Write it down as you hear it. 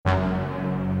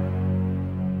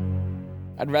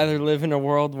I'd rather live in a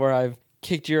world where I've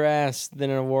kicked your ass than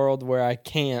in a world where I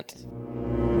can't.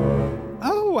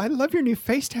 Oh, I love your new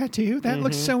face tattoo. That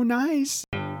looks so nice.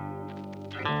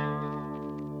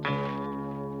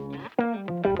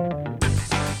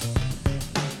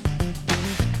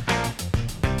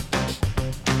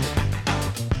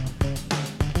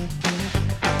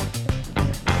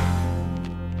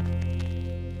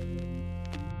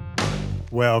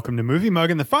 Welcome to Movie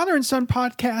Muggin', the father and son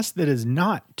podcast that is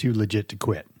not too legit to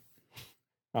quit.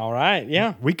 All right,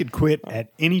 yeah. We could quit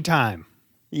at any time.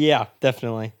 Yeah,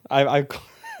 definitely. I've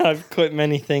quit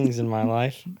many things in my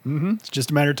life. It's just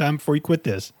a matter of time before you quit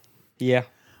this. Yeah.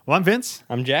 Well, I'm Vince.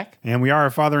 I'm Jack. And we are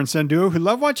a father and son duo who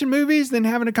love watching movies, then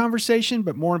having a conversation,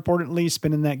 but more importantly,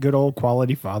 spending that good old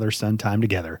quality father-son time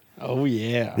together. Oh,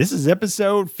 yeah. This is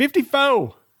episode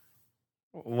 54.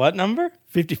 What number?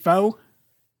 54.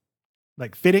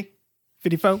 Like 50?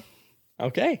 54?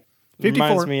 Okay. 54.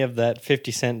 Reminds me of that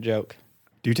 50 Cent joke.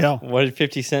 Do tell. What did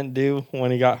 50 Cent do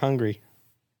when he got hungry?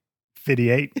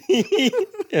 58.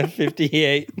 Yeah,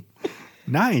 58.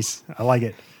 Nice. I like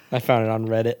it. I found it on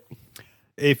Reddit.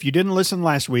 If you didn't listen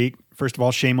last week, first of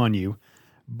all, shame on you.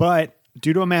 But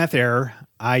due to a math error,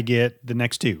 I get the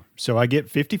next two. So I get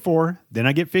 54, then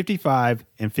I get 55,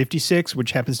 and 56,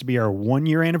 which happens to be our 1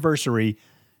 year anniversary,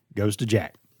 goes to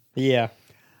Jack. Yeah.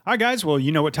 All right, guys. Well,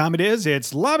 you know what time it is.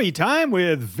 It's lobby time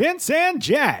with Vince and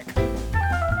Jack.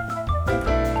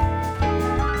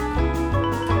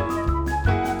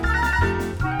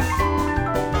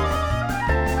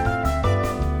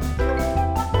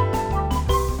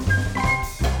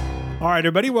 All right,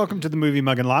 everybody, welcome to the Movie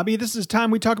Muggin' Lobby. This is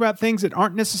time we talk about things that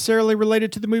aren't necessarily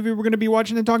related to the movie we're going to be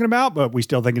watching and talking about, but we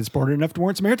still think it's important enough to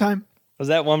warrant some airtime. Was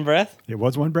that one breath? It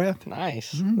was one breath.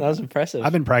 Nice. That was impressive.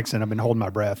 I've been practicing. I've been holding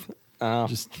my breath. Oh.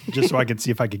 Just so I could see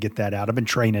if I could get that out. I've been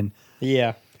training.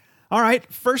 Yeah. All right.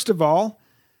 First of all,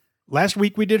 last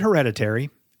week we did Hereditary,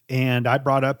 and I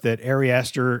brought up that Ari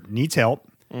Aster needs help.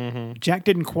 Jack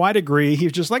didn't quite agree. He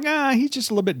was just like, he's just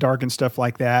a little bit dark and stuff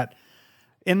like that.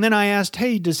 And then I asked,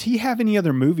 hey, does he have any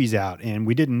other movies out? And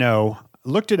we didn't know.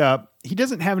 Looked it up. He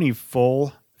doesn't have any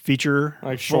full feature.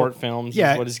 Like short films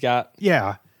Yeah. is what he's got.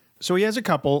 Yeah. So he has a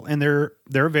couple, and they're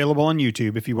available on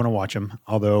YouTube if you want to watch them,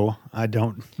 although I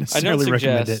don't necessarily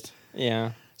recommend it.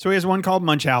 Yeah. So he has one called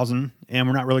Munchausen, and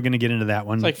we're not really going to get into that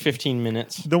one. It's like 15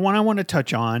 minutes. The one I want to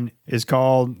touch on is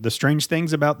called The Strange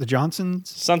Things About the Johnsons.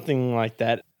 Something like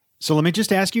that. So let me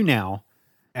just ask you now,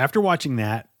 after watching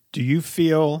that, do you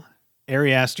feel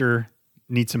Ari Aster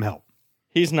needs some help?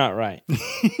 He's not right.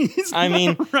 I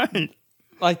mean, right.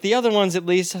 Like the other ones at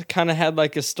least kind of had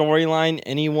like a storyline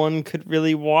anyone could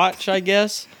really watch, I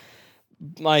guess.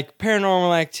 Like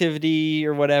Paranormal Activity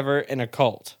or whatever and a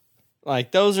cult.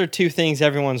 Like those are two things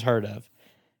everyone's heard of.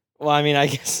 Well, I mean, I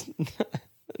guess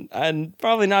and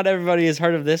probably not everybody has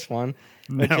heard of this one,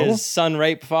 which is Son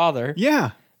Rape Father.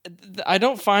 Yeah. I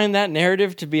don't find that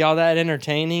narrative to be all that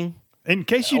entertaining. In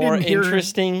case you or didn't hear,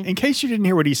 interesting. In case you didn't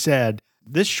hear what he said,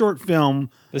 this short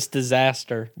film, this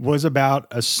disaster, was about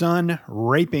a son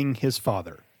raping his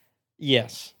father.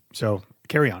 Yes. So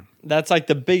carry on. That's like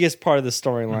the biggest part of the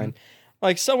storyline.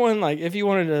 Like someone, like if you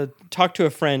wanted to talk to a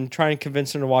friend, try and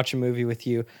convince them to watch a movie with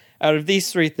you, out of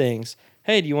these three things,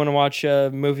 hey, do you want to watch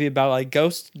a movie about like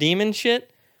ghost demon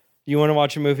shit? Do you want to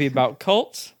watch a movie about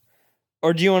cults?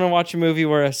 Or do you want to watch a movie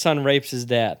where a son rapes his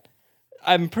dad?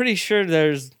 I'm pretty sure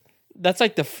that's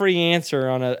like the free answer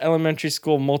on an elementary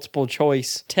school multiple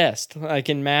choice test. Like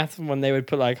in math, when they would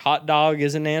put like hot dog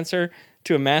as an answer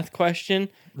to a math question,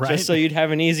 just so you'd have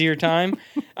an easier time.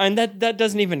 And that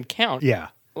doesn't even count. Yeah.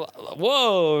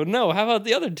 Whoa, no, how about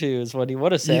the other two is what he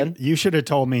would have said. You should have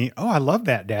told me, I love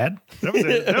that, Dad.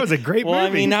 That was a great movie.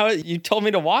 Well, I mean, you told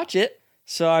me to watch it.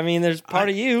 So, I mean, there's part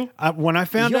of you. When I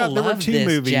found You'll out there were love two this,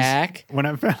 movies. Jack.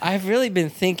 I've really been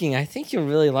thinking, I think you'll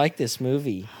really like this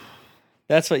movie.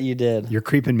 That's what you did. You're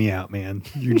creeping me out, man.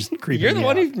 You're just creeping me out. You're the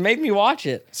one who made me watch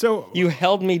it. So you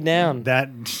held me down.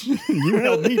 You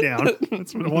held me down.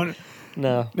 That's what I wanted.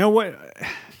 No.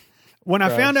 When I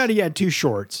found out he had two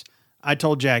shorts, I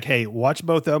told Jack, hey, watch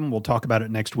both of them. We'll talk about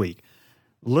it next week.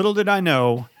 Little did I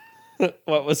know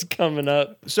what was coming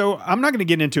up. So I'm not going to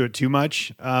get into it too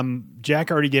much. Jack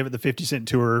already gave it the 50 Cent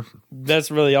tour. That's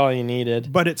really all you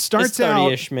needed. But it starts it's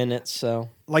 30-ish out minutes, so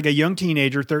like a young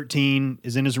teenager, 13,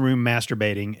 is in his room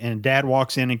masturbating, and Dad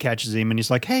walks in and catches him, and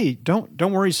he's like, "Hey, don't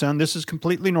worry, son. This is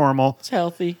completely normal. It's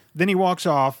healthy." Then he walks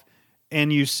off,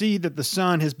 and you see that the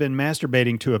son has been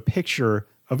masturbating to a picture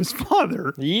of his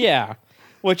father. Yeah.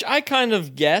 Which I kind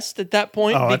of guessed at that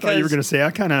point. Oh, I thought you were going to say, I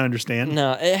kind of understand.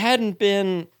 No, it hadn't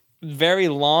been very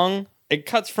long. It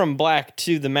cuts from black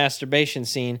to the masturbation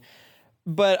scene.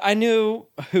 But I knew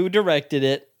who directed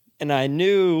it, and I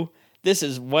knew this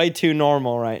is way too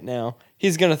normal right now.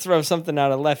 He's going to throw something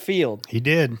out of left field. He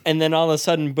did. And then all of a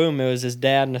sudden, boom, it was his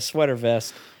dad in a sweater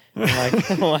vest. I'm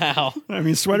like, wow. I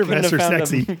mean, sweater vests are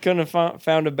sexy. Couldn't have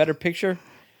found a better picture.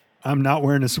 I'm not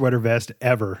wearing a sweater vest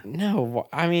ever. No,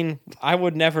 I mean, I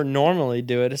would never normally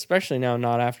do it, especially now,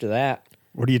 not after that.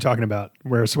 What are you talking about?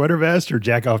 Wear a sweater vest or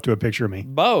jack off to a picture of me?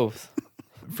 Both.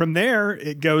 From there,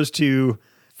 it goes to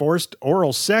forced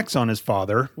oral sex on his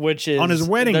father. Which is... on his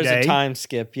wedding day. There's a time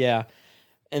skip, yeah.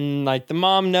 And like the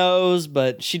mom knows,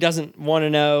 but she doesn't want to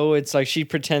know. It's like she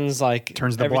pretends like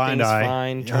turns the everything's blind eye.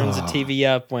 Fine, turns the TV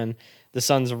up when the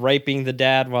son's raping the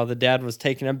dad while the dad was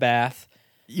taking a bath.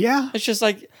 Yeah. It's just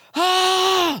like,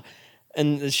 ah!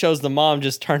 And it shows the mom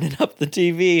just turning up the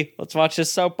TV. Let's watch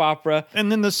this soap opera. And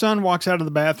then the son walks out of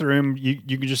the bathroom. You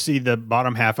can just see the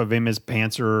bottom half of him. His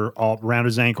pants are all around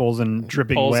his ankles and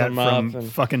dripping Pulls wet him up from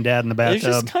and- fucking dad in the It was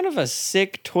bathtub. just kind of a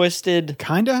sick, twisted...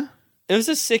 Kinda? It was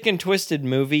a sick and twisted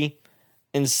movie,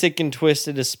 and sick and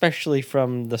twisted, especially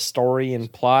from the story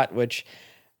and plot, which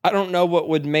I don't know what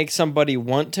would make somebody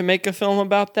want to make a film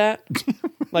about that.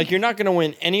 Like, you're not going to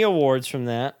win any awards from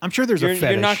that. I'm sure there's a fetish.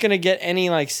 You're not going to get any,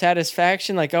 like,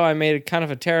 satisfaction, like, oh, I made a kind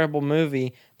of a terrible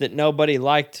movie that nobody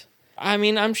liked. I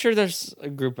mean, I'm sure there's a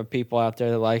group of people out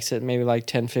there that likes it, maybe like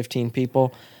 10, 15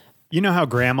 people. You know how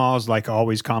grandmas like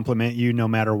always compliment you no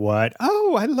matter what?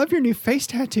 Oh, I love your new face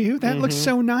tattoo. That looks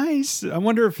so nice. I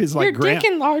wonder if his like Your dick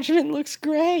enlargement looks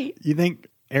great. You think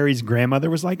Ari's grandmother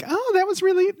was like, "Oh, that was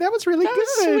really That good."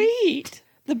 was sweet.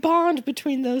 The bond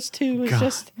between those two was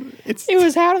just, It's it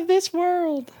was out of this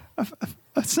world.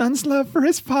 a son's love for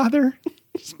his father.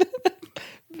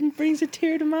 It brings a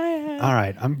tear to my eye. All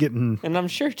right, I'm getting And I'm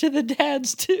sure to the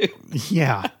dads too.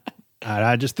 yeah.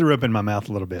 I just threw up in my mouth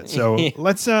a little bit. So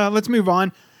let's move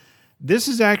on. This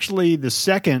is actually the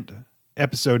second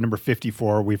episode, number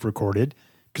 54, we've recorded,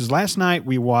 because last night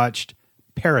we watched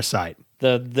Parasite.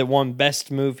 The one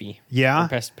best movie. Yeah. Or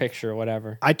best picture or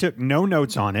whatever. I took no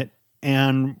notes on it,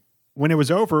 and when it was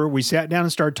over, we sat down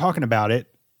and started talking about it,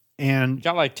 and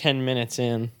Got like 10 minutes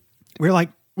in. we were like,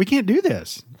 we can't do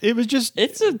this. It was just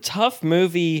It's a tough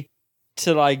movie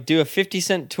to like do a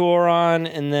 50-cent tour on,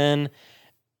 and then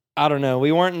I don't know.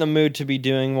 We weren't in the mood to be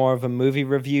doing more of a movie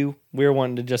review. We were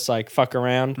wanting to just like fuck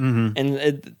around,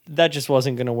 and that just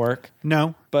wasn't going to work.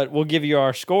 no. But we'll give you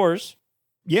our scores.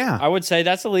 Yeah, I would say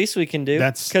that's the least we can do.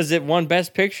 That's- because it won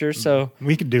Best Picture, so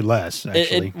we could do less,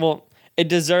 actually. it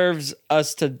deserves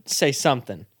us to say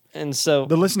something. And so,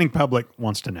 The listening public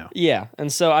wants to know. yeah.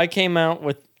 And so I came out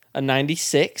with a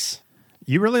 96.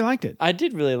 You really liked it. I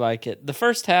did really like it. The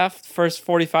first half, first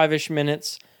 45-ish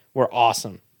minutes were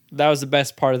awesome. That was the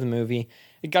best part of the movie.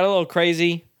 It got a little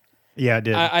crazy. Yeah, it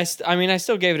did. I mean, I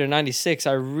still gave it a 96.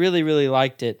 I really, really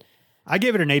liked it. I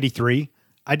gave it an 83.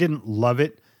 I didn't love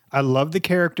it. I love the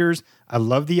characters. I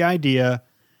love the idea.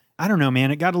 I don't know,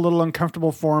 man. It got a little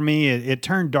uncomfortable for me. It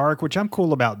turned dark, which I'm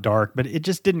cool about dark, but it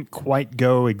just didn't quite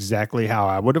go exactly how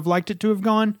I would have liked it to have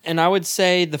gone. And I would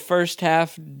say the first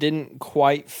half didn't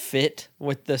quite fit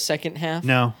with the second half.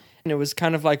 No. And it was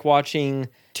kind of like watching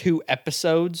 2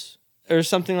 episodes or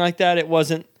something like that. It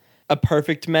wasn't a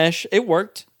perfect mesh. It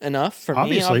worked enough for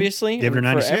me, obviously. Give it a and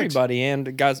 96. for everybody, and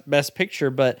it got Best Picture,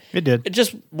 but It did. it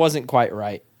just wasn't quite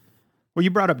right. Well, you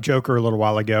brought up Joker a little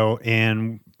while ago,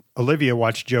 and Olivia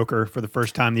watched Joker for the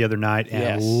first time the other night and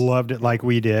Yes. loved it like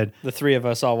we did. The 3 of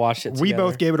us all watched it together. We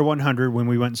both gave it a 100 when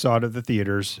we went and saw it at the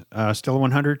theaters. Still a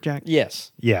 100, Jack?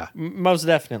 Yes, Yeah. most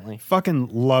definitely. Fucking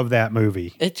love that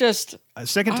movie. It just...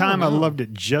 Second I time, I don't know. loved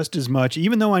it just as much,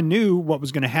 even though I knew what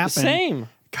was going to happen. Same.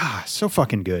 God, so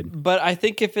fucking good. But I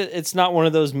think if it's not one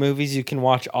of those movies you can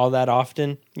watch all that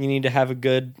often, you need to have a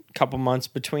good couple months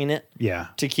between it Yeah.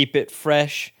 to keep it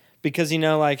fresh. Because, you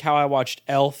know, like how I watched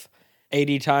Elf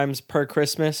 80 times per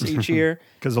Christmas each year.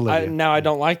 'Cause Olivia. Now I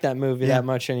don't like that movie Yeah. that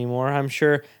much anymore. I'm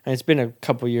sure. And it's been a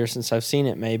couple years since I've seen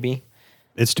it, maybe.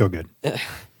 It's still good.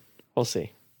 We'll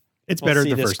see. It's We'll better see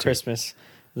than the this first two. Christmas.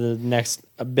 The next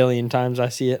a billion times I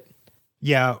see it.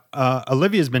 Yeah,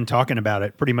 Olivia's been talking about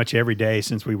it pretty much every day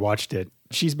since we watched it.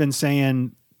 She's been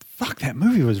saying, fuck, that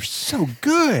movie was so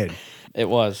good. It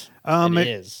was. It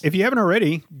is. If you haven't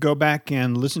already, go back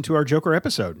and listen to our Joker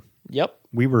episode. Yep.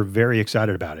 We were very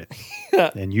excited about it.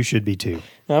 And you should be too.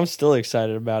 I'm still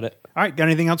excited about it. All right, got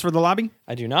anything else for the lobby?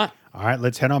 I do not. All right,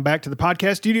 let's head on back to the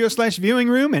podcast studio / viewing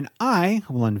room, and I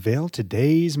will unveil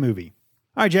today's movie.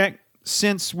 All right, Jack,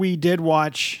 since we did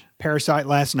watch Parasite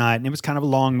last night, and it was kind of a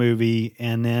long movie,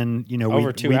 and then, you know,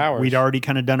 Over 2 hours. We'd already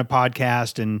kind of done a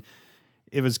podcast, and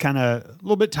it was kind of a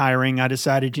little bit tiring. I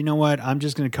decided, you know what, I'm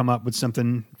just going to come up with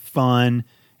something fun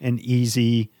and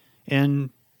easy and,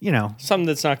 you know, Something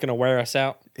that's not going to wear us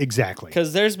out. exactly.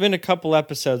 Because there's been a couple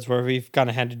episodes where we've kind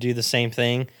of had to do the same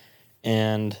thing,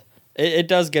 and it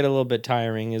does get a little bit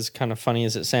tiring, as kind of funny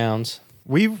as it sounds.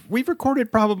 We've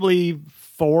recorded probably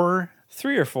 4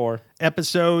 3 or 4.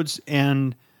 episodes,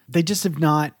 and they just have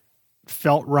not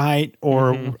felt right,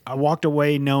 or I walked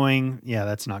away knowing, yeah,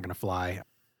 that's not going to fly.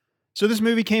 So this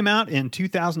movie came out in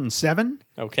 2007.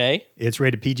 Okay. It's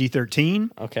rated PG-13.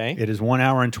 Okay. It is 1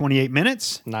 hour and 28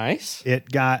 minutes. Nice. It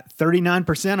got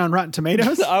 39% on Rotten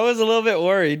Tomatoes. I was a little bit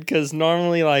worried because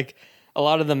normally, like, a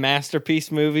lot of the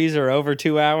masterpiece movies are over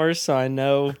 2 hours, so I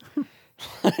know,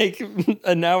 like,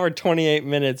 1 hour 28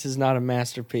 minutes is not a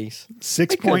masterpiece.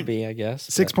 It could be, I guess.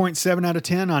 6.7 out of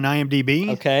 10 on IMDb.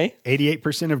 Okay.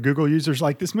 88% of Google users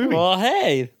like this movie. Well,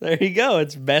 hey, there you go.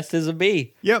 It's best as a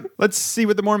B. Yep. Let's see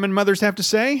what the Mormon mothers have to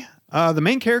say. The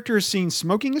main character is seen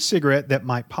smoking a cigarette that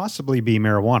might possibly be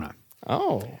marijuana.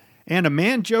 Oh. And a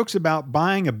man jokes about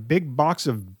buying a big box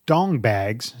of dong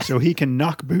bags so he can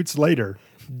knock boots later.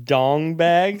 Dong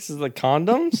bags? The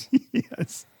condoms?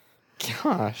 Yes.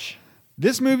 Gosh.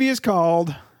 This movie is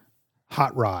called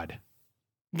Hot Rod.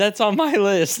 That's on my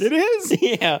list. It is?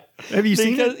 Yeah. Have you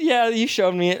seen it? Yeah, you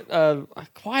showed me it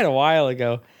quite a while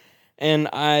ago. And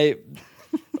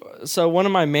so one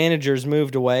of my managers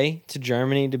moved away to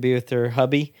Germany to be with her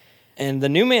hubby. And the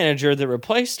new manager that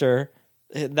replaced her,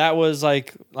 that was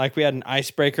like we had an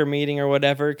icebreaker meeting or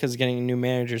whatever, because getting a new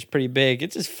manager is pretty big.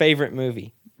 It's his favorite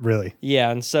movie. Really?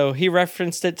 Yeah, and so he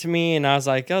referenced it to me, and I was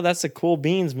like, oh, that's a Cool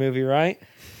Beans movie, right?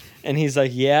 And he's like,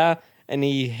 yeah. And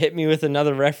he hit me with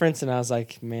another reference, and I was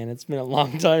like, man, it's been a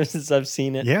long time since I've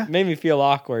seen it. Yeah. It made me feel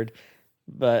awkward.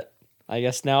 But I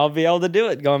guess now I'll be able to do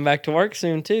it, going back to work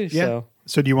soon, too. Yeah.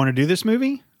 So do you want to do this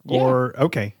movie? Yeah. Or,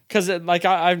 okay. Because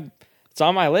it's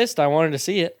on my list. I wanted to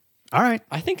see it. All right.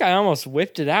 I think I almost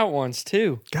whipped it out once,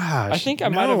 too. Gosh. I think I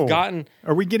might have gotten...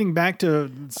 Are we getting back to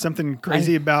something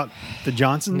crazy about the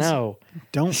Johnsons? No.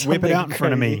 Don't whip it out in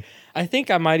front of me. I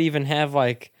think I might even have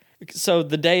so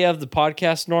the day of the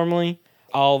podcast normally,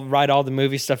 I'll write all the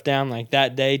movie stuff down like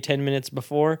that day, 10 minutes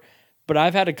before. But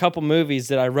I've had a couple movies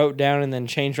that I wrote down and then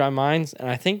changed my minds, and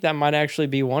I think that might actually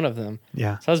be one of them.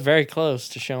 Yeah. So I was very close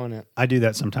to showing it. I do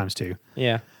that sometimes too.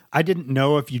 Yeah. I didn't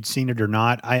know if you'd seen it or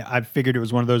not. I figured it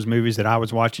was one of those movies that I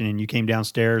was watching and you came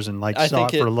downstairs and saw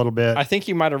it for a little bit. I think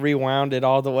you might have rewound it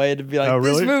all the way to be like, Oh,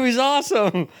 really? This movie's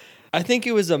awesome. I think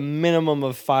it was a minimum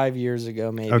of 5 years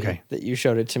ago, maybe, that you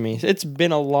showed it to me. It's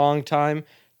been a long time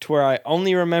to where I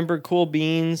only remember Cool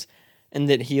Beans and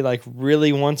that he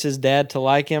really wants his dad to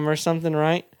like him or something,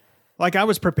 right? I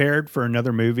was prepared for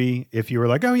another movie if you were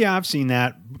like, oh yeah, I've seen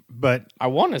that. But I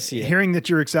want to see it. Hearing that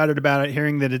you're excited about it,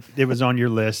 hearing that it was on your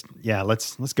list, yeah,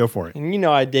 let's go for it. And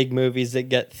I dig movies that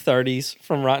get 30s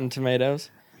from Rotten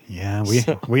Tomatoes. Yeah,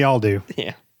 we all do.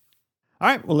 Yeah. All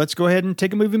right, well, let's go ahead and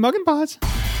take a movie mug and pause.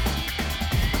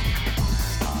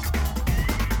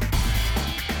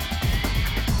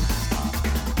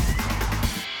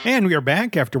 And we are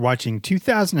back after watching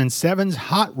 2007's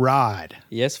Hot Rod.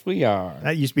 Yes, we are.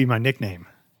 That used to be my nickname.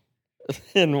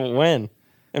 And when?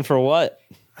 And for what?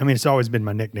 I mean, it's always been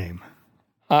my nickname.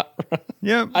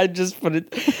 Yep. I just put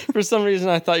it, for some reason,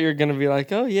 I thought you were going to be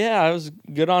like, oh, yeah, I was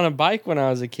good on a bike when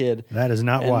I was a kid. That is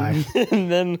not why.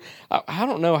 And then I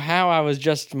don't know how I was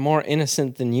just more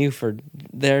innocent than you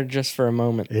just for a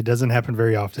moment. It doesn't happen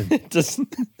very often. Just...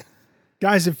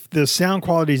 Guys, if the sound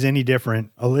quality is any different,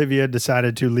 Olivia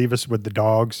decided to leave us with the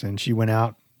dogs, and she went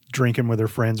out drinking with her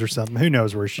friends or something. Who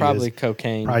knows where she Probably is?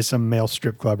 cocaine. Probably some male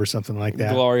strip club or something like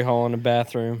that. Glory hole in a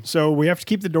bathroom. So we have to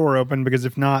keep the door open because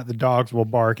if not, the dogs will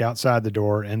bark outside the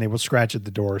door and they will scratch at the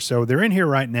door. So they're in here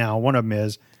right now. One of them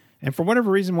is. And for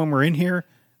whatever reason, when we're in here,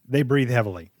 they breathe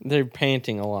heavily. They're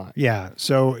panting a lot. Yeah.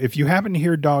 So if you happen to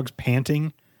hear dogs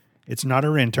panting, it's not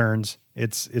our interns.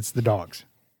 It's the dogs.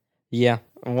 Yeah.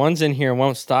 One's in here and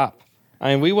won't stop.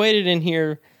 I mean, we waited in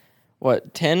here,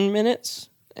 10 minutes?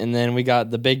 And then we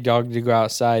got the big dog to go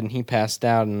outside, and he passed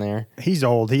out in there. He's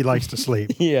old. He likes to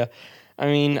sleep. Yeah. I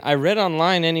mean, I read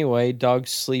online anyway, dogs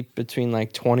sleep between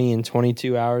 20 and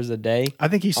 22 hours a day. I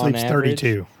think he sleeps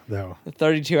 32, though.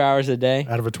 32 hours a day?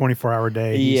 Out of a 24-hour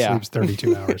day, he sleeps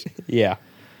 32 hours. Yeah.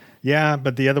 Yeah,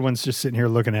 but the other one's just sitting here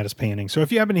looking at us panting. So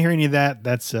if you happen to hear any of that,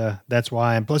 that's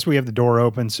why. And plus, we have the door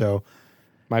open, so...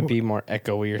 Might be more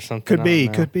echoey or something.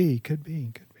 Could be.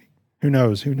 Who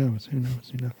knows?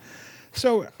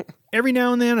 So every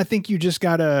now and then, I think you just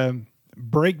got to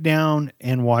break down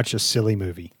and watch a silly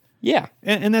movie. Yeah.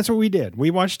 And that's what we did.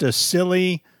 We watched a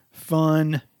silly,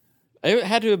 fun It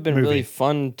had to have been movie. really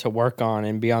fun to work on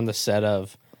and be on the set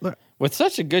of. Look, with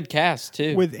such a good cast,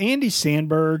 too. with Andy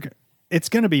Samberg, it's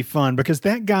going to be fun because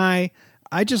that guy,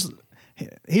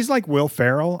 he's like Will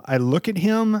Ferrell. I look at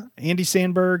him, Andy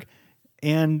Samberg,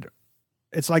 and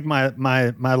it's like my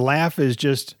laugh is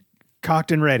just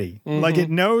cocked and ready. Like it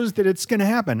knows that it's going to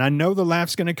happen. I know the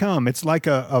laugh's going to come. It's like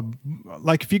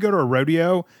like if you go to a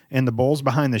rodeo and the bull's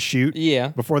behind the chute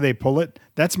before they pull it,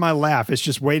 that's my laugh. It's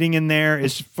just waiting in there.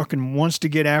 It's fucking wants to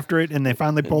get after it, and they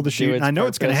finally pull the chute, and I know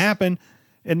it's going to happen.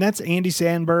 And that's Andy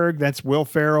Samberg. That's Will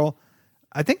Ferrell.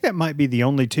 I think that might be the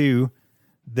only two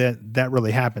that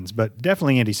really happens, but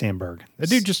definitely Andy Samberg. That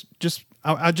dude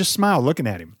I just smile looking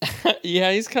at him.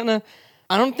 Yeah, he's kind of,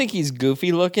 I don't think he's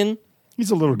goofy looking. He's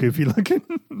a little goofy looking.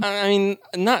 I mean,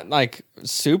 not like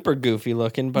super goofy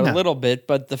looking, but a little bit.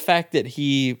 But the fact that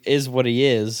he is what he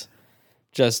is,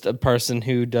 just a person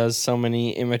who does so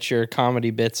many immature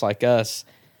comedy bits like us.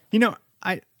 You know,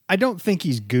 I don't think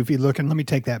he's goofy looking. Let me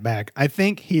take that back. I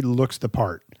think he looks the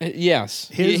part. Yes.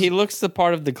 He looks the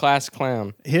part of the class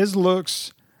clown. His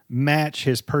looks match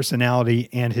his personality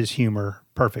and his humor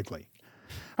perfectly.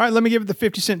 All right, let me give it the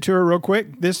 50 Cent tour real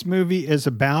quick. This movie is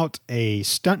about a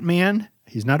stuntman.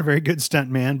 He's not a very good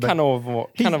stuntman, but kind of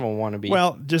a wannabe.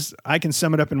 Well, I can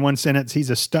sum it up in one sentence. He's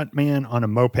a stuntman on a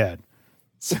moped.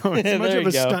 So as much of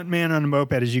a stuntman on a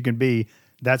moped as you can be,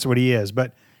 that's what he is.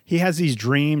 But he has these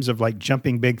dreams of like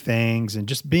jumping big things and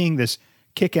just being this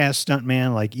kick-ass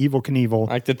stuntman like Evel Knievel.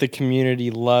 Like that the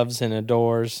community loves and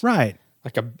adores. Right.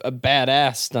 Like a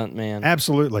badass stuntman.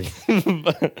 Absolutely.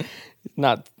 But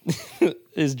not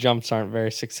his jumps aren't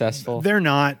very successful. They're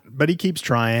not, but he keeps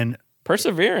trying.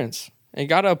 Perseverance. You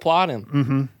got to applaud him.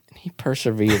 Mm-hmm. He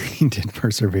persevered. He did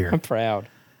persevere. I'm proud.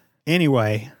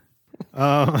 Anyway.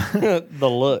 The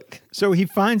look. So he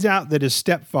finds out that his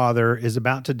stepfather is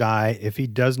about to die if he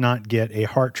does not get a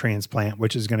heart transplant,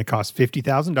 which is going to cost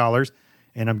 $50,000.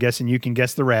 And I'm guessing you can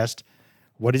guess the rest.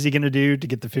 What is he going to do to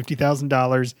get the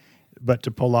 $50,000? But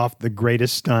to pull off the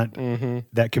greatest stunt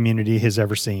that community has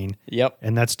ever seen. Yep.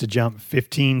 And that's to jump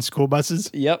 15 school buses.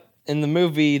 Yep. In the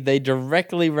movie, they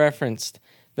directly referenced,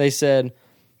 they said,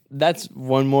 that's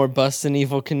one more bus than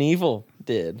Evel Knievel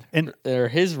did, or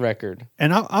his record.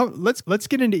 And let's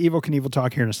get into Evel Knievel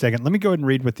talk here in a second. Let me go ahead and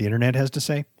read what the internet has to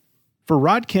say. For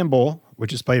Rod Kimball,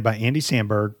 which is played by Andy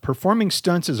Samberg, performing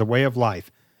stunts is a way of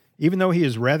life. Even though he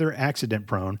is rather accident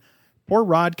prone, poor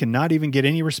Rod cannot even get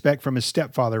any respect from his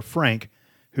stepfather, Frank,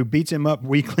 who beats him up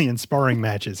weekly in sparring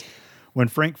matches. When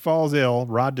Frank falls ill,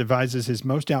 Rod devises his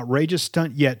most outrageous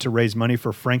stunt yet to raise money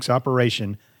for Frank's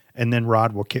operation, and then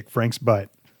Rod will kick Frank's butt.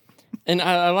 And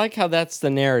I like how that's the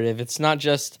narrative. It's not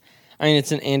just, I mean,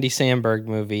 it's an Andy Samberg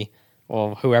movie.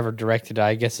 Well, whoever directed it,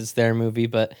 I guess it's their movie,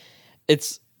 but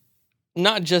it's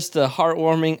not just a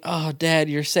heartwarming, oh, Dad,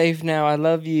 you're safe now, I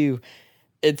love you.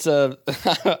 It's a,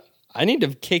 I need to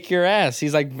kick your ass.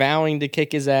 He's like vowing to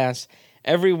kick his ass.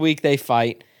 Every week they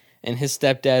fight, and his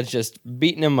stepdad's just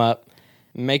beating him up,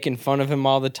 making fun of him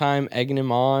all the time, egging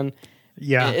him on.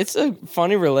 Yeah. It's a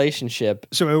funny relationship.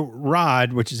 So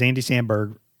Rod, which is Andy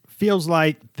Samberg, feels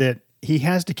like that he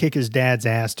has to kick his dad's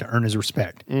ass to earn his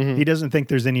respect. Mm-hmm. He doesn't think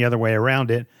there's any other way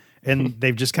around it. And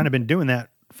they've just kind of been doing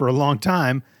that for a long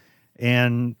time.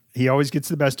 And he always gets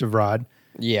the best of Rod.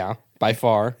 Yeah, by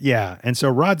far. Yeah. And so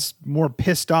Rod's more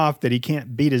pissed off that he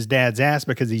can't beat his dad's ass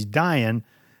because he's dying.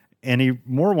 And he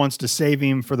more wants to save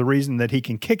him for the reason that he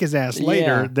can kick his ass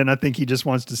later than I think he just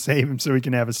wants to save him so he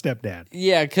can have a stepdad.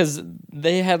 Yeah, because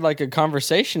they had like a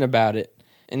conversation about it.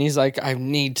 And he's like, I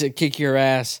need to kick your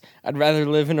ass. I'd rather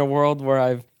live in a world where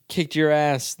I've kicked your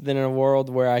ass than in a world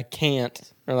where I can't.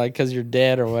 Or like, because you're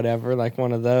dead or whatever, like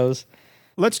one of those.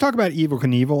 Let's talk about Evel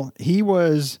Knievel. He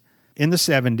was, in the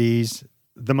 70s,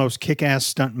 the most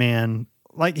kick-ass stuntman.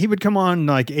 Like, he would come on,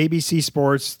 like, ABC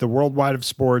Sports, the worldwide of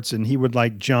sports, and he would,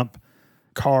 like, jump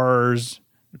cars,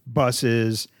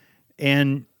 buses.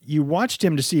 And you watched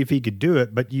him to see if he could do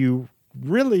it, but you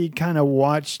really kind of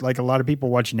watched, like a lot of people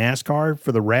watch NASCAR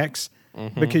for the wrecks,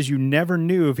 because you never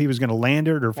knew if he was going to land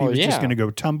it or if he was just going to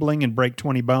go tumbling and break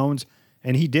 20 bones.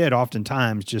 And he did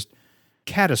oftentimes just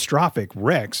catastrophic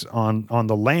wrecks on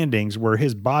the landings where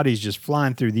his body's just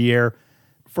flying through the air.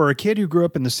 For a kid who grew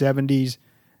up in the 70s,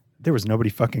 there was nobody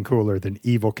fucking cooler than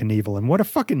Evel Knievel. And what a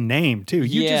fucking name, too.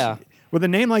 With a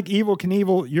name like Evel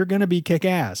Knievel, you're going to be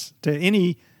kick-ass to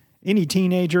any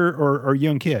teenager or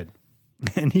young kid.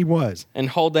 And he was. And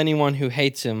hold anyone who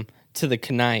hates him to the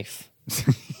knife.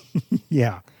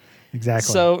 Yeah,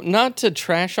 exactly. So, not to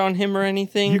trash on him or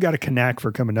anything. You got a knack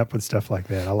for coming up with stuff like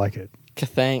that. I like it.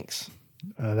 Thanks.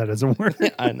 That doesn't work.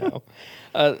 I know.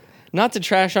 Not to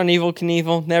trash on Evel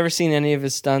Knievel. Never seen any of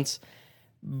his stunts.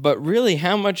 But really,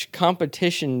 how much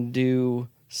competition do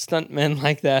stuntmen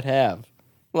like that have?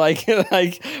 Like,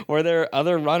 were there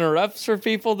other runner-ups for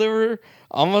people that were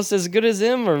almost as good as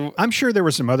him? Or I'm sure there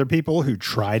were some other people who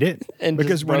tried it. And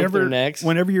because just broke their necks.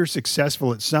 whenever you're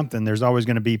successful at something, there's always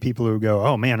going to be people who go,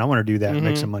 oh man, I want to do that and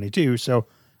make some money too. So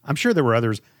I'm sure there were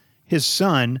others. His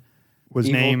son was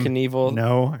Evel named Knievel.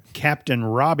 No, Captain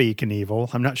Robbie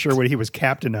Knievel. I'm not sure what he was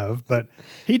captain of, but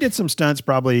he did some stunts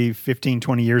probably 15,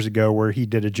 20 years ago where he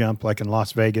did a jump like in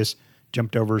Las Vegas,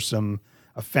 jumped over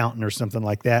a fountain or something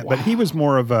like that. Wow. But he was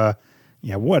more of a,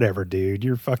 whatever, dude.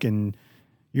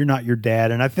 You're not your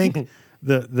dad. And I think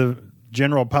the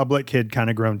general public had kind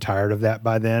of grown tired of that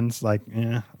by then. It's like,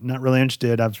 I'm not really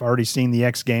interested. I've already seen the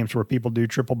X Games where people do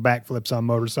triple backflips on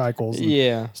motorcycles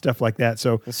and stuff like that.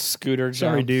 So a scooter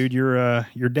sorry, jumps. dude,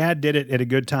 your dad did it at a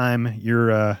good time.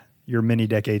 You're many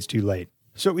decades too late.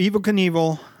 So Evel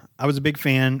Knievel, I was a big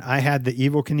fan. I had the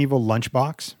Evel Knievel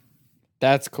lunchbox.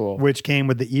 That's cool. Which came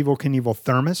with the Evel Knievel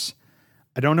thermos.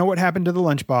 I don't know what happened to the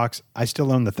lunchbox. I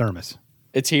still own the thermos.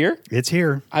 It's here? It's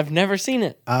here. I've never seen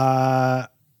it.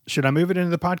 Should I move it into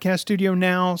the podcast studio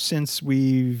now since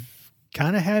we've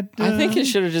kind of had... I think it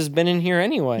should have just been in here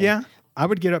anyway. Yeah. I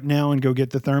would get up now and go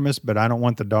get the thermos, but I don't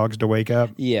want the dogs to wake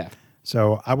up. Yeah.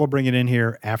 So I will bring it in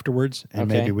here afterwards, and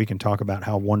maybe we can talk about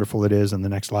how wonderful it is in the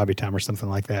next lobby time or something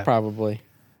like that. Probably.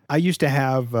 I used to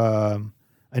have an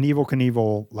Evel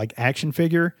Knievel like action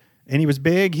figure, and he was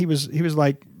big. He was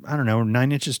like, I don't know,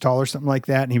 9 inches tall or something like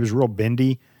that, and he was real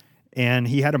bendy. And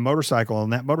he had a motorcycle,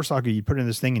 and that motorcycle you put in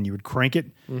this thing, and you would crank it,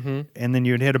 and then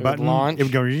you would hit a button. Launch. It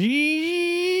would go, and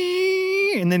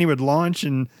then he would launch,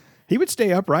 and he would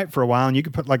stay upright for a while, and you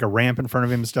could put like a ramp in front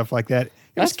of him and stuff like that.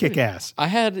 It was kick-ass.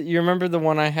 You remember the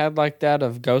one I had like that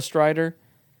of Ghost Rider?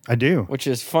 I do. Which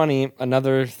is funny.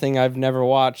 Another thing I've never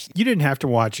watched. You didn't have to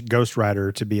watch Ghost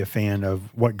Rider to be a fan of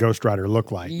what Ghost Rider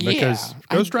looked like. Yeah. Because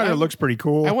Ghost Rider looks pretty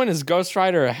cool. I went as Ghost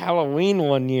Rider at Halloween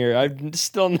one year. I've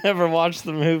still never watched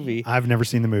the movie. I've never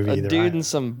seen the movie either. A dude in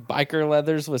some biker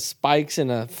leathers with spikes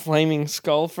and a flaming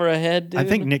skull for a head, dude. I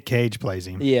think Nick Cage plays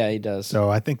him. Yeah, he does.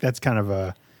 So I think that's kind of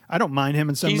a... I don't mind him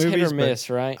in some He's movies. hit or miss,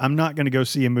 right? I'm not going to go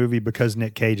see a movie because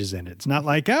Nick Cage is in it. It's not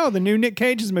like, oh, the new Nick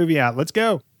Cage's movie out. Let's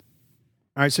go.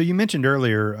 All right, so you mentioned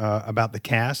earlier about the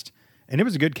cast, and it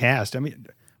was a good cast. I mean,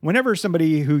 whenever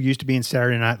somebody who used to be in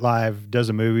Saturday Night Live does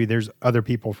a movie, there's other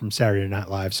people from Saturday Night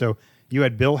Live. So you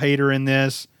had Bill Hader in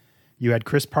this. You had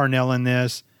Chris Parnell in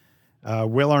this.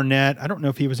 Will Arnett. I don't know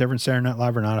if he was ever in Saturday Night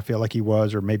Live or not. I feel like he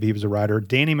was, or maybe he was a writer.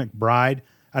 Danny McBride.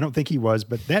 I don't think he was,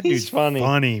 but that dude's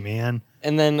funny, man.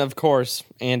 And then, of course,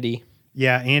 Andy.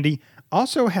 Yeah, Andy.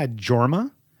 Also had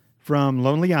Jorma from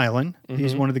Lonely Island.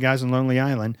 He's one of the guys on Lonely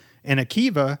Island. And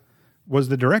Akiva was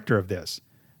the director of this.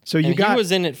 So he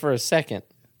was in it for a second.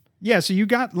 Yeah, so you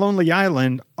got Lonely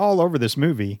Island all over this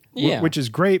movie, which is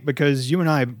great because you and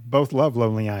I both love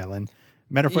Lonely Island.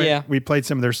 Matter of fact, we played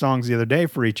some of their songs the other day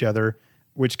for each other,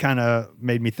 which kind of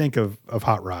made me think of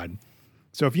Hot Rod.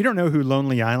 So if you don't know who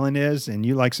Lonely Island is and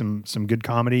you like some good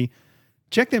comedy,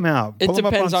 check them out. It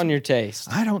depends on your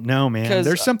taste. I don't know, man.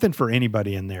 There's something for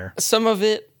anybody in there. Some of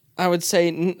it, I would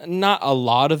say, not a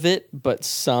lot of it, but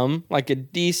some, like a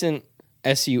decent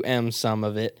some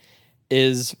of it,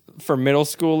 is for middle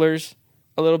schoolers.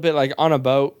 A little bit like On a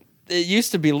Boat. It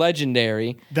used to be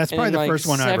legendary. That's probably the first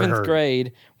one I ever heard. 7th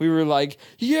grade, we were like,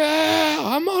 yeah,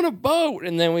 I'm on a boat.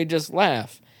 And then we just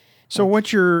laugh. So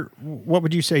what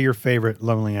would you say your favorite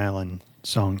Lonely Island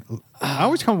song? I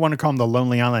always want to call them the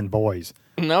Lonely Island Boys.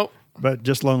 Nope. But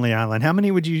just Lonely Island. How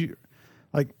many would you,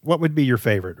 like, what would be your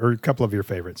favorite or a couple of your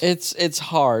favorites? It's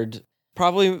hard.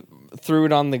 Probably Threw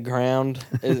It on the Ground.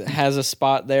 It has a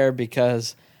spot there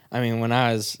because, I mean, when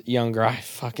I was younger, I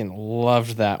fucking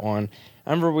loved that one.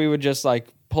 I remember we would just like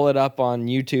pull it up on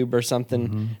YouTube or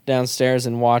something downstairs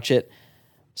and watch it.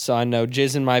 So I know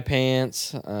Jizz in My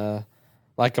Pants,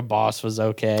 Like a Boss was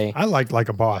okay. I liked Like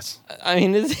a Boss. I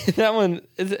mean, that one,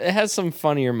 it has some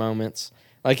funnier moments.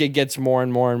 Like it gets more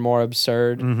and more and more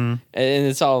absurd. And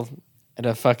it's all at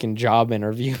a fucking job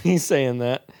interview. He's saying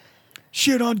that.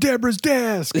 Shit on Deborah's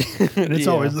desk. And it's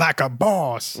always like a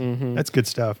boss. That's good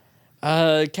stuff.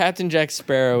 Captain Jack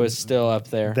Sparrow is still up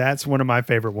there. That's one of my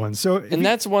favorite ones. So,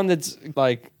 that's one that's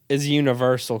like is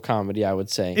universal comedy, I would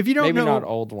say. If you don't maybe know, not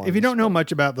old ones. If you don't know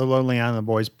much about the Lonely Island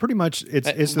Boys, pretty much it's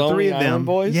the Lonely three of them. Island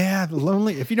Boys? Yeah, the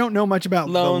Lonely. If you don't know much about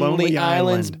the Lonely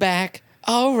Island's Island, back.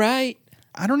 All right.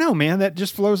 I don't know, man. That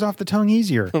just flows off the tongue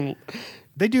easier.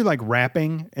 They do like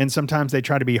rapping, and sometimes they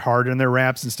try to be hard in their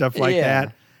raps and stuff like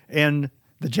that. And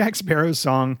the Jack Sparrow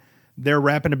song, they're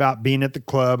rapping about being at the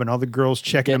club and all the girls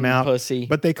checking them out. Pussy.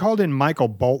 But they called in Michael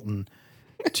Bolton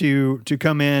to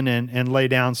come in and lay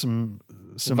down some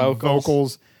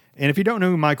vocals. And if you don't know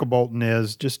who Michael Bolton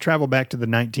is, just travel back to the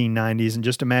 1990s and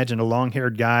just imagine a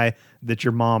long-haired guy that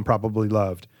your mom probably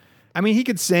loved. I mean, he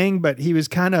could sing, but he was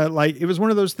kind of like, it was one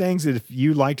of those things that if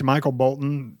you liked Michael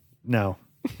Bolton, no,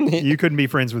 you couldn't be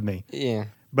friends with me. Yeah.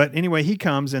 But anyway, he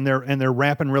comes and they're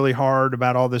rapping really hard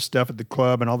about all this stuff at the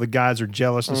club, and all the guys are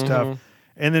jealous and stuff.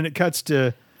 And then it cuts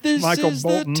to Michael Bolton. This is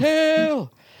the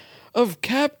tale of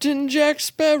Captain Jack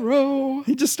Sparrow.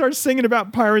 He just starts singing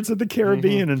about Pirates of the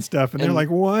Caribbean and stuff, and they're like,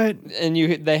 "What?" And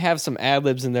they have some ad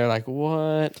libs, and they're like,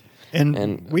 "What?"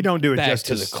 And we don't do it back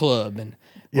justice. to the club, and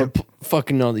we're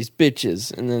fucking all these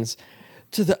bitches, and then it's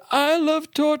to the I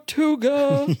Love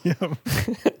Tortuga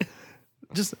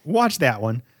Just watch that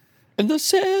one. and the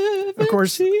seven. Of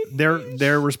course, Seas.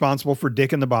 they're responsible for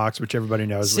Dick in the Box, which everybody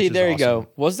knows. See, which is there you awesome. go.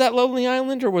 Was that Lonely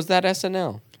Island or was that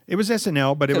SNL? It was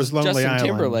SNL, but it was 'Cause Lonely Justin Island.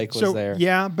 Timberlake was there.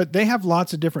 Yeah, but they have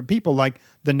lots of different people, like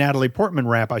the Natalie Portman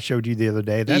rap I showed you the other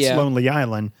day. That's Yeah. Lonely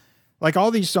Island. Like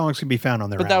all these songs can be found on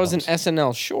their But that was an albums.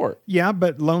 SNL short. Yeah,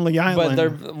 but Lonely But Island. they're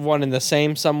one and the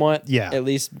same somewhat. Yeah. At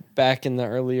least back in the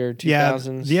earlier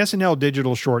 2000s. Yeah, the SNL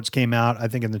digital shorts came out, I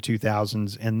think, in the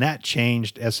 2000s, and that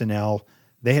changed SNL.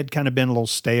 They had kind of been a little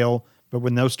stale, but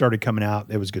when those started coming out,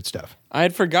 it was good stuff. I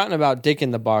had forgotten about Dick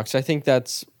in the Box. I think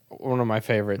that's one of my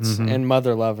favorites. Mm-hmm. And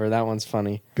Mother Lover. That one's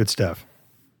funny. Good stuff.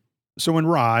 So when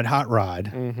Hot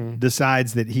Rod, Mm-hmm.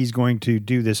 decides that he's going to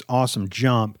do this awesome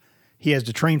jump, he has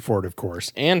to train for it, of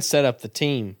course. And set up the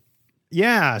team,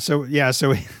 So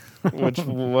which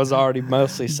was already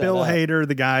mostly set Bill up. Hader,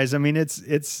 the guys. I mean,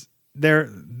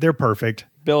 they're perfect.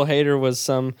 Bill Hader was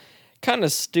some kind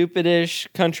of stupidish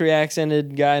country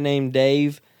accented guy named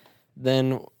Dave.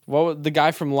 Then what was the guy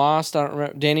from Lost? I don't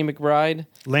remember. Danny McBride.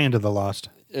 Land of the Lost.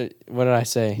 What did I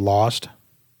say? Lost.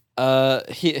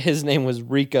 His name was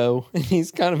Rico, and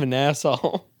he's kind of an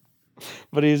asshole.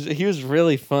 But he was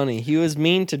really funny. He was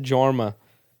mean to Jorma.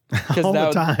 All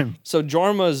the time. So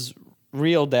Jorma's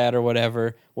real dad or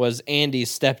whatever was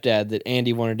Andy's stepdad that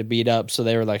Andy wanted to beat up. So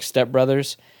they were like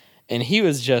stepbrothers. And he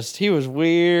was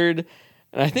weird.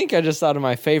 And I think I just thought of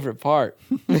my favorite part.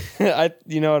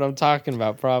 You know what I'm talking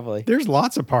about, probably. There's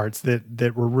lots of parts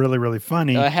that were really, really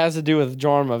funny, It has to do with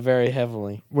Jorma very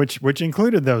heavily. which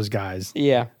included those guys.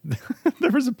 Yeah.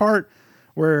 There was a part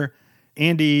where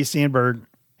Andy Sandberg,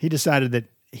 he decided that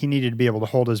he needed to be able to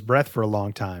hold his breath for a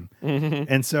long time.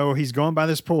 And so he's going by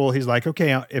this pool. He's like,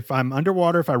 okay, if I'm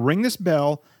underwater, if I ring this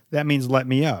bell, that means let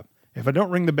me up. If I don't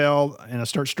ring the bell and I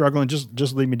start struggling,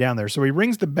 just leave me down there. So he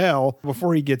rings the bell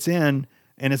before he gets in,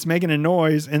 and it's making a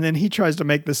noise. And then he tries to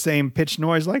make the same pitch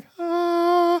noise like,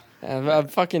 A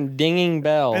fucking dinging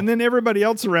bell. and then everybody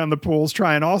else around the pool's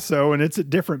trying also, and it's at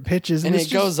different pitches. And it's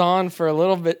it goes on for a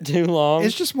little bit too long.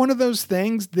 It's just one of those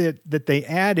things that they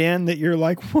add in that you're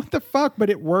like, what the fuck? But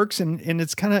it works, and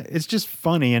it's just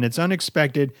funny, and it's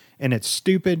unexpected, and it's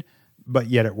stupid, but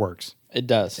yet it works, It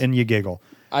does. and you giggle.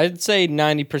 I'd say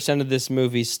 90% of this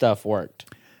movie's stuff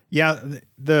worked. Yeah,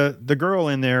 the girl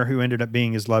in there who ended up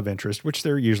being his love interest, which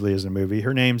there usually is in a movie,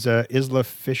 her name's Isla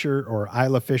Fisher or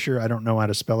Isla Fisher. I don't know how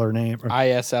to spell her name.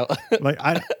 ISL. Like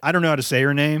I don't know how to say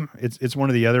her name. It's one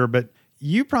or the other, but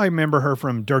you probably remember her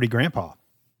from Dirty Grandpa.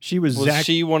 She was Was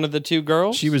she one of the two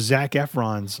girls? She was Zac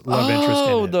Efron's love interest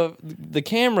in it. Oh, the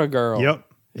camera girl. Yep.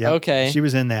 Okay. She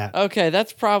was in that. Okay,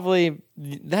 that's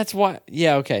why.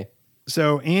 Yeah, okay.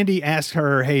 So Andy asks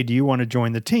her, hey, do you want to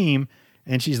join the team?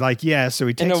 And she's like, yes. So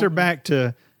he takes her back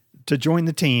to join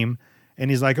the team. And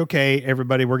he's like, okay,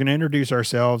 everybody, we're going to introduce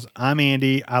ourselves. I'm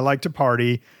Andy. I like to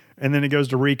party. And then it goes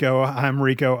to Rico. I'm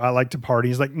Rico. I like to party.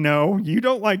 He's like, no, you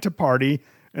don't like to party.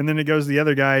 And then it goes to the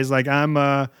other guy. He's like, I'm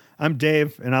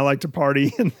Dave, and I like to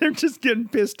party. And they're just getting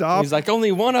pissed off. He's like,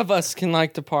 only one of us can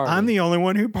like to party. I'm the only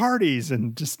one who parties.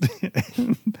 And just,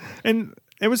 and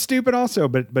it was stupid also,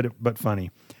 but funny.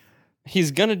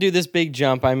 He's going to do this big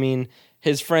jump. I mean,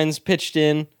 his friends pitched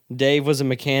in. Dave was a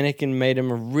mechanic and made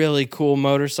him a really cool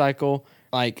motorcycle.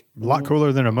 Like A lot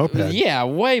cooler than a moped. Yeah,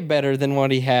 way better than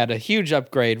what he had. A huge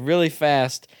upgrade, really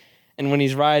fast. And when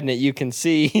he's riding it, you can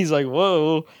see he's like,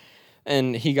 whoa.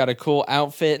 And he got a cool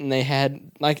outfit. And they had,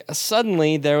 like,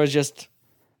 suddenly there was just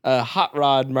a Hot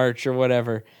Rod merch or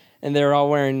whatever. And they're all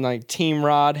wearing, like, Team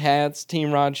Rod hats,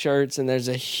 Team Rod shirts. And there's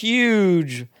a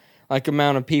huge, like,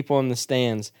 amount of people in the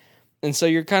stands. And so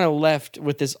you're kind of left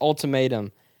with this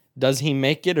ultimatum. Does he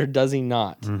make it or does he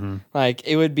not? Mm-hmm. Like,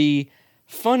 it would be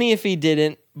funny if he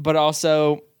didn't, but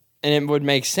also, and it would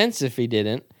make sense if he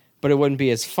didn't, but it wouldn't be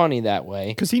as funny that way.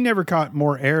 Because he never caught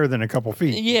more air than a couple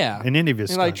feet. Yeah. In any of his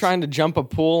He's like stunts. trying to jump a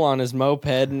pool on his moped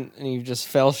and he just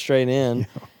fell straight in.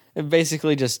 It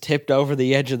basically just tipped over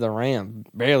the edge of the ramp,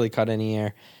 barely caught any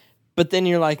air. But then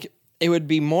you're like, it would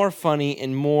be more funny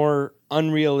and more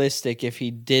unrealistic if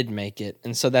he did make it.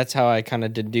 And so that's how I kind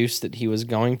of deduced that he was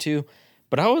going to.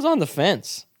 But I was on the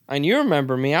fence. And you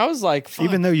remember me. I was like, fuck.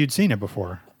 Even though you'd seen it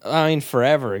before. I mean,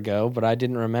 forever ago, but I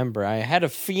didn't remember. I had a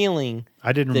feeling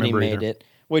I didn't that he remember made either. it,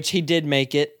 which he did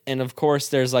make it. And of course,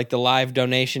 there's like the live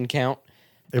donation count.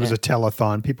 It was a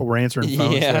telethon. People were answering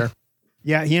phones Yeah. there.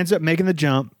 Yeah, he ends up making the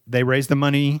jump. They raise the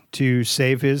money to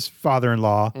save his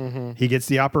father-in-law. Mm-hmm. He gets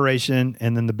the operation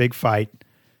and then the big fight.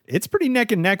 It's pretty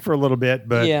neck and neck for a little bit,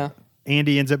 but Yeah.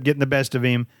 Andy ends up getting the best of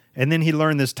him. And then he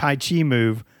learned this Tai Chi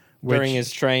move, During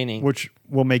his training. which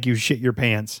will make you shit your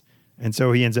pants. And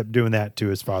so he ends up doing that to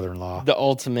his father-in-law. The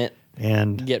ultimate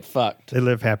And get fucked. they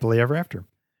live happily ever after.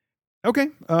 Okay,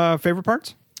 favorite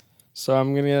parts? So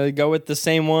I'm going to go with the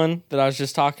same one that I was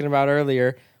just talking about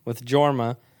earlier with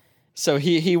Jorma. So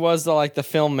he was the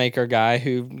filmmaker guy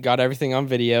who got everything on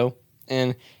video,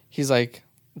 and he's like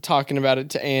talking about it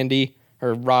to Andy,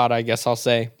 or Rod, I guess I'll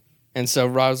say. And so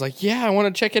Rod was like, yeah, I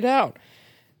want to check it out.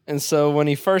 And so when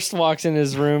he first walks in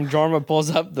his room, Jorma pulls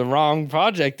up the wrong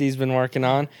project he's been working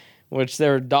on, which they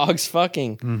were dogs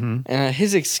fucking. Mm-hmm. And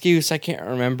his excuse, I can't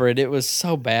remember it. It was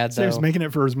so bad, So though. he was making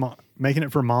it for his mom. Making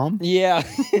it for mom? Yeah.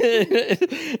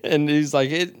 And he's like,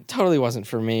 it totally wasn't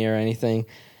for me or anything.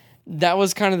 That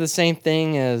was kind of the same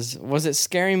thing as, was it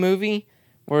Scary Movie?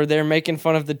 Where they're making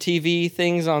fun of the TV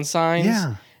things on signs?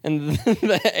 Yeah. And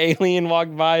the alien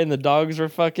walked by and the dogs were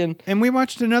fucking? And we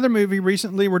watched another movie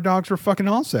recently where dogs were fucking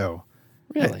also.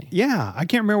 Really? Yeah, I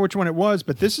can't remember which one it was,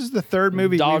 but this is the third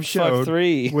movie we've Dogs Fuck showed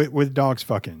 3. with dogs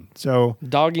fucking. So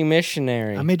Doggy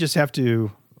Missionary. I may just have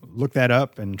to look that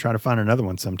up and try to find another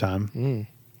one sometime.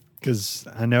 Because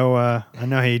I know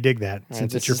how you dig that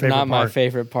since it's your favorite not my part.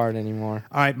 favorite part anymore.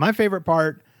 All right, my favorite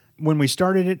part when we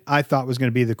started it, I thought was going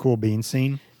to be the cool beans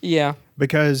scene Yeah.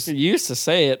 because You used to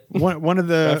say it. one of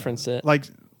the Reference it. like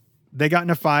they got in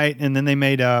a fight and then they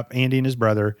made up, Andy and his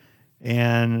brother.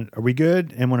 And are we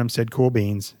good? And one of them said cool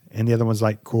beans, and the other one's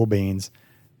like cool beans,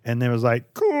 and then it was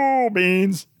like cool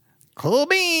beans, cool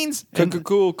beans,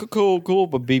 Cool,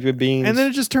 but beep beans. and then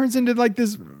it just turns into like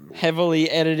this heavily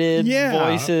edited Yeah.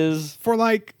 voices. for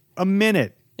like a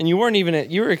minute. And you weren't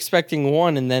even, you were expecting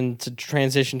one and then to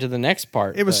transition to the next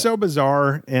part. It was but- so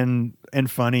bizarre and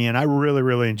funny, and I really,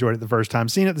 really enjoyed it the first time.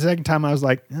 Seeing it the second time, I was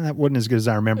like, that wasn't as good as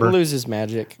I It remember. loses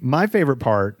magic. My favorite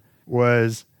part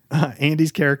was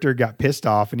Andy's character got pissed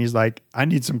off, and he's like, I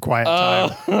need some quiet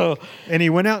time. Oh, And he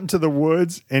went out into the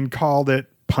woods and called it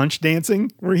punch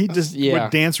dancing, where he just Yeah.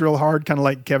 would dance real hard, kind of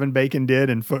like Kevin Bacon did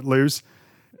in Footloose.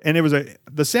 And it was the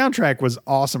soundtrack was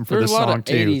awesome for there's the a lot song of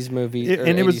too. 80s movies or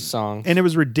 80s songs. And it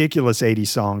was ridiculous 80s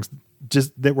songs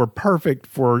just that were perfect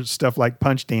for stuff like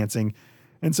punch dancing.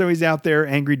 And so he's out there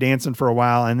angry dancing for a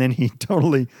while, and then he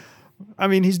totally, I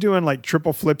mean, he's doing like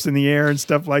triple flips in the air and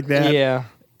stuff like that. Yeah.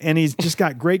 And he's just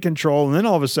got great control. And then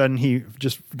all of a sudden he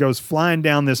just goes flying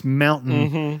down this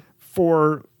mountain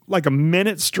for like a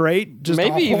minute straight. Just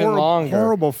Maybe even longer.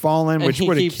 Horrible falling, And which he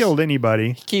would have keeps- killed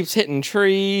anybody. Keeps hitting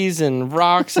trees and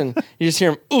rocks, and you just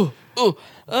hear him, ooh,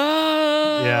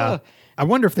 ah. Yeah. I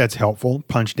wonder if that's helpful,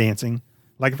 punch dancing.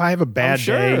 Like if I have a bad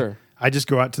day, sure. I just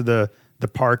go out to the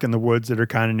park in the woods that are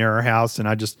kind of near our house, and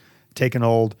I just take an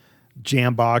old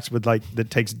jam box with like that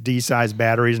takes D-size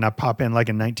batteries, and I pop in like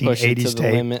a 1980s Push it to the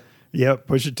tape. limit. Yep,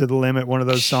 push it to the limit, one of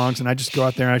those songs, and I just go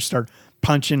out there and I start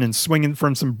punching and swinging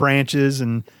from some branches,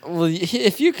 and Well,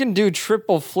 if you can do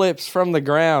triple flips from the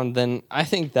ground, then I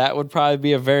think that would probably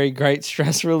be a very great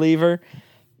stress reliever.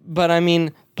 But I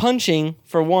mean, punching,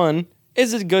 for one,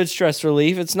 is a good stress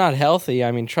relief. It's not healthy.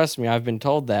 I mean, trust me, I've been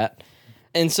told that.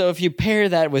 And so if you pair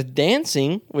that with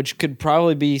dancing, which could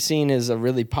probably be seen as a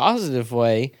really positive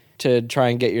way to try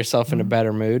and get yourself in a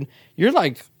better mood, you're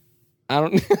like, I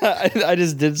don't, I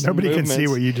just did some nobody can see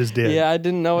movements. what you just did. Yeah, I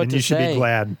didn't know what and to you should say. be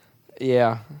glad.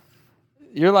 Yeah.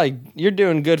 You're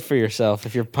doing good for yourself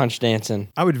if you're punch dancing.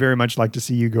 I would very much like to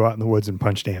see you go out in the woods and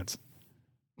punch dance.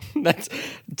 That's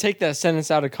take that sentence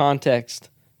out of context.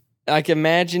 Like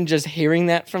imagine just hearing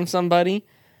that from somebody,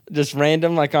 just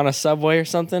random, like on a subway or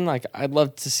something. Like I'd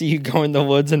love to see you go in the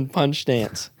woods and punch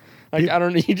dance. Like I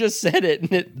don't know, you just said it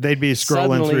and it They'd be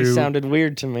scrolling suddenly through. sounded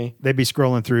weird to me. They'd be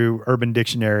scrolling through Urban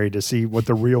Dictionary to see what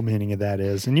the real meaning of that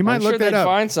is, and you might I'm look sure that they'd up.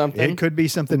 find something. It could be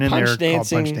something in there Punch called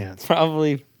dancing punch dance.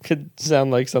 probably could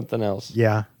sound like something else.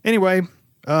 Yeah. Anyway,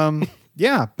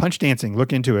 yeah, punch dancing.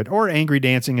 Look into it, or angry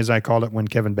dancing, as I called it when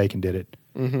Kevin Bacon did it.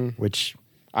 Mm-hmm. Which,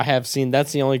 I have seen.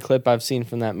 That's the only clip I've seen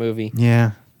from that movie.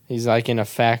 yeah, He's like in a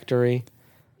factory.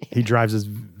 he drives his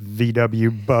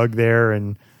VW Bug there,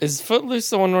 and Is Footloose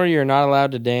the one where you're not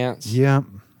allowed to dance? yeah.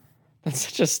 That's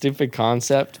such a stupid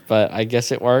concept, but I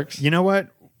guess it works. You know what?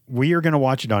 We are going to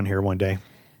watch it on here one day.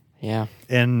 Yeah.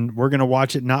 And we're going to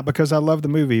watch it not because I love the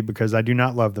movie, because I do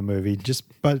not love the movie,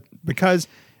 but because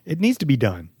it needs to be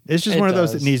done. It's just one of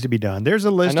those that needs to be done. There's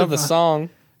a list I know the song.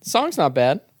 The song's not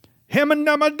bad. Him and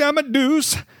Dama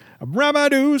Deuce,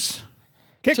 Ramadoose,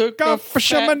 kick off for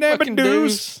Shamanama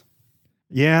Deuce.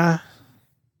 Yeah.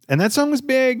 And that song was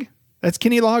big. That's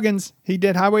Kenny Loggins. He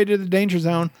did Highway to the Danger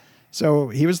Zone. So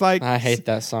he was like... I hate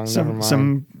that song. Never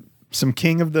mind. Some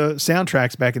king of the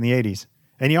soundtracks back in the 80s.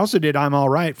 And he also did I'm All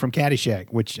Right from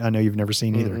Caddyshack, which I know you've never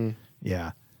seen either.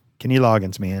 Yeah. Kenny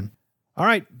Loggins, man. All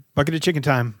right. Bucket of chicken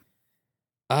time.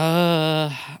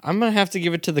 I'm going to have to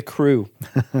give it to The Crew.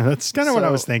 That's kind of what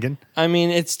I was thinking. I mean,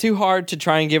 it's too hard to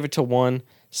try and give it to one.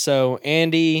 So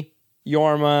Andy,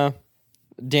 Yorma,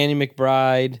 Danny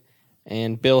McBride,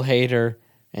 and Bill Hader,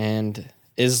 and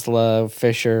Isla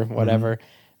Fisher, whatever.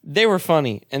 They were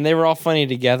funny, and they were all funny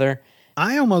together.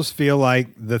 I almost feel like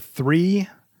the three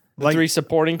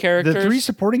supporting characters. The three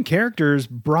supporting characters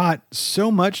brought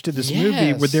so much to this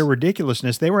movie with their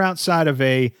ridiculousness. They were outside of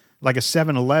a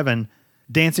 7-Eleven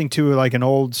dancing to like an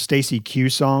old Stacey Q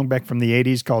song back from the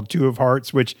 80s called Two of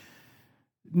Hearts, which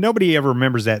nobody ever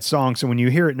remembers that song. So when you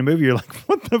hear it in a movie, you're like,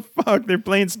 what the fuck? They're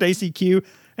playing Stacey Q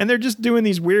and they're just doing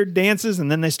these weird dances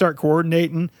and then they start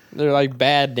coordinating. They're like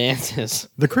bad dances.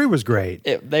 The Crew was great.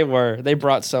 They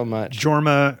brought so much.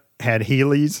 Jorma had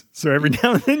Heelys, so every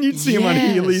now and then you'd see him on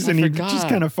Heelys and he'd just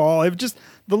kind of fall. It was just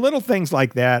the little things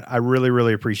like that I really,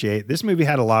 really appreciate. This movie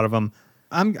had a lot of them.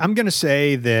 I'm going to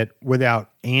say that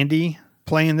without Andy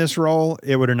playing this role,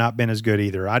 it would have not been as good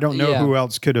either. I don't know who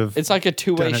else could have. It's like a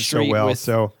two-way street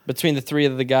between the three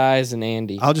of the guys and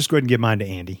Andy. I'll just go ahead and give mine to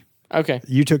Andy. Okay.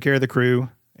 You took care of The Crew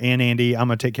and Andy. I'm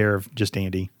going to take care of just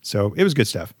Andy. So it was good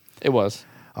stuff. It was.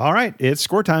 All right. It's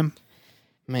score time.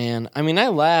 Man, I mean, I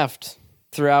laughed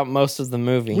throughout most of the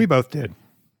movie. We both did.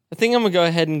 I think I'm going to go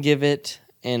ahead and give it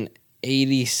an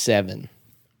 87.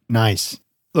 Nice.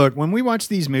 Look, when we watch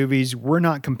these movies, we're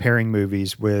not comparing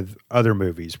movies with other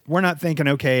movies. We're not thinking,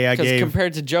 okay, because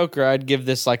compared to Joker, I'd give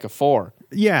this like a 4.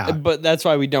 Yeah. But that's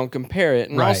why we don't compare it.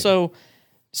 And also,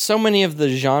 so many of the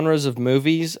genres of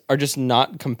movies are just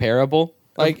not comparable.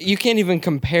 Like, you can't even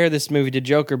compare this movie to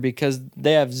Joker because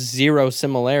they have zero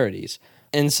similarities.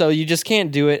 And so you just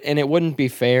can't do it, and it wouldn't be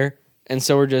fair. And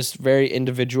so we're just very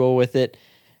individual with it.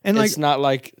 And it's not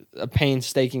like a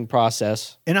painstaking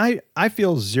process. And I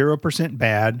feel 0%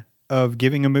 bad of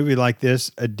giving a movie like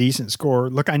this a decent score.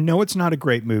 Look, I know it's not a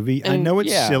great movie. I know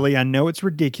it's silly. I know it's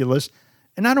ridiculous.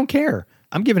 And I don't care.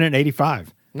 I'm giving it an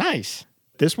 85. Nice.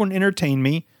 This one entertained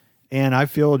me. And I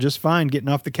feel just fine getting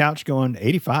off the couch going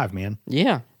 85, man.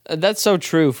 Yeah, that's so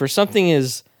true. For something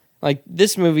as, like,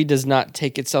 this movie does not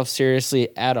take itself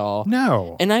seriously at all.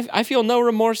 No. And I feel no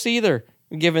remorse either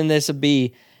giving this a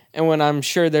B. And when I'm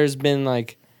sure there's been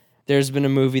a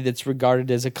movie that's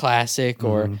regarded as a classic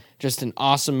or just an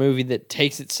awesome movie that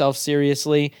takes itself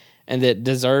seriously and that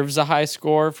deserves a high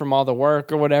score from all the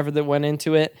work or whatever that went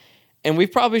into it. And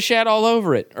we've probably shat all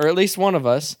over it, or at least one of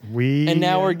us. And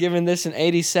now we're giving this an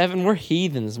 87. We're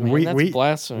heathens, man. That's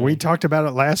blasphemy. We talked about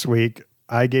it last week.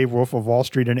 I gave Wolf of Wall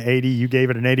Street an 80. You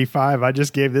gave it an 85. I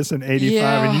just gave this an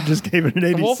 85, and you just gave it an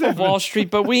 87. Wolf of Wall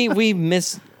Street, but we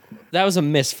missed. That was a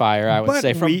misfire, I would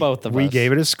say, from both of us. We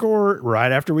gave it a score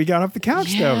right after we got off the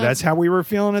couch, though. That's how we were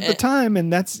feeling at the time,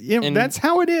 and that's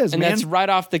how it is, and man. that's right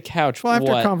off the couch. Well,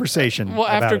 after conversation. Well,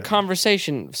 after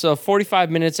conversation. So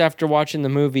 45 minutes after watching the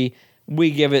movie,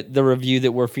 we give it the review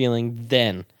that we're feeling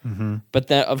then. Mm-hmm. But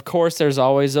then, of course, there's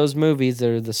always those movies.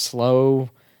 They're the slow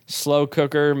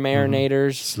cooker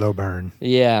marinators. Slow burn.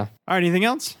 Yeah. All right, anything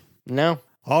else? No.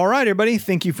 All right, everybody.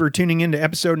 Thank you for tuning in to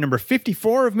episode number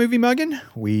 54 of Movie Muggin'.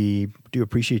 We do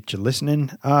appreciate you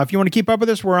listening. If you want to keep up with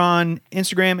us, we're on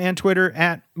Instagram and Twitter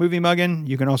at Movie Muggin'.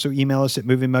 You can also email us at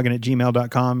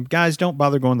moviemuggin@gmail.com. Guys, don't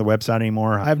bother going to the website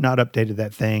anymore. I have not updated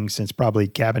that thing since probably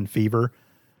Cabin Fever.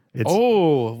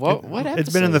 What episode?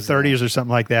 It's been in the 30s or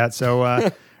something like that.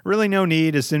 So really no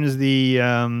need. As soon as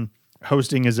the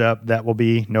hosting is up, that will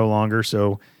be no longer.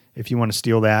 So if you want to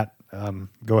steal that,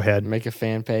 go ahead. Make a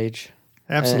fan page.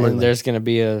 Absolutely. And there's going to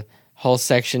be a whole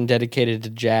section dedicated to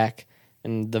Jack,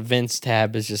 and the Vince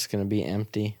tab is just going to be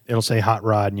empty. It'll say Hot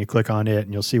Rod, and you click on it,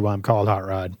 and you'll see why I'm called Hot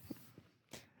Rod.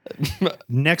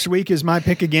 Next week is my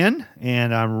pick again,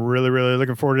 and I'm really, really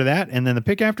looking forward to that. And then the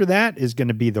pick after that is going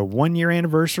to be the 1-year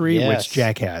anniversary, which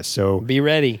Jack has. So be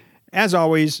ready. As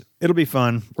always, it'll be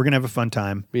fun. We're going to have a fun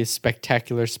time. Be a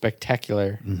spectacular.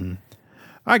 Mm-hmm. All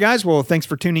right, guys. Well, thanks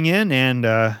for tuning in,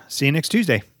 and see you next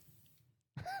Tuesday.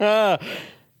 That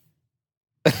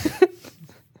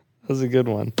was a good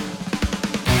one.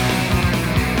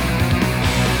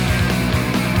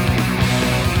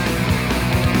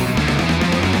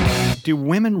 do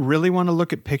women really want to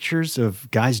look at pictures of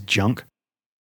guys' junk?